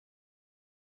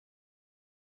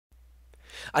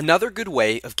Another good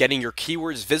way of getting your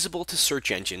keywords visible to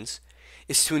search engines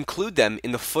is to include them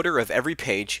in the footer of every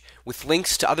page with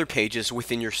links to other pages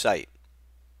within your site.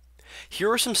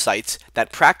 Here are some sites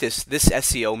that practice this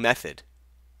SEO method.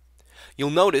 You'll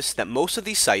notice that most of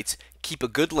these sites keep a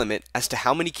good limit as to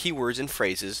how many keywords and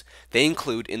phrases they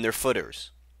include in their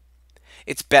footers.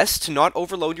 It's best to not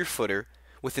overload your footer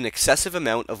with an excessive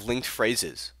amount of linked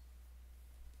phrases.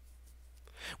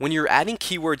 When you're adding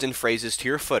keywords and phrases to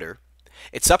your footer,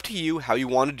 it's up to you how you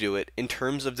want to do it in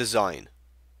terms of design.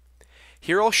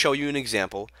 Here I'll show you an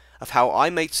example of how I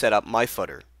might set up my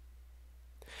footer.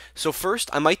 So first,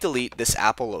 I might delete this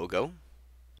Apple logo.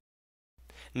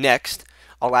 Next,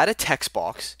 I'll add a text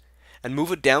box and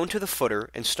move it down to the footer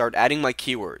and start adding my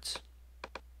keywords.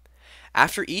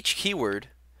 After each keyword,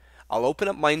 I'll open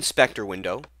up my inspector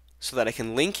window so that I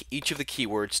can link each of the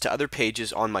keywords to other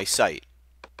pages on my site.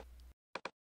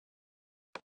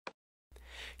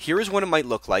 Here is what it might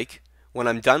look like when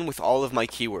I'm done with all of my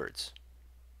keywords.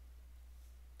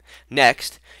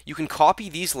 Next, you can copy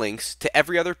these links to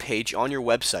every other page on your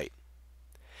website.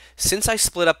 Since I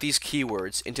split up these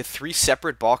keywords into 3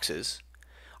 separate boxes,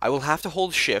 I will have to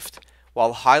hold Shift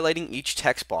while highlighting each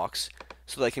text box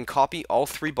so that I can copy all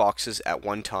 3 boxes at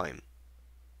one time.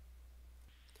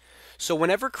 So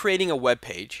whenever creating a web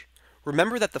page,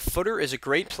 remember that the footer is a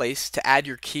great place to add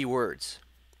your keywords.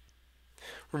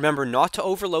 Remember not to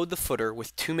overload the footer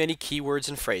with too many keywords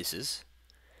and phrases,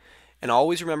 and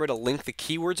always remember to link the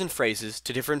keywords and phrases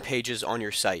to different pages on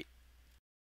your site.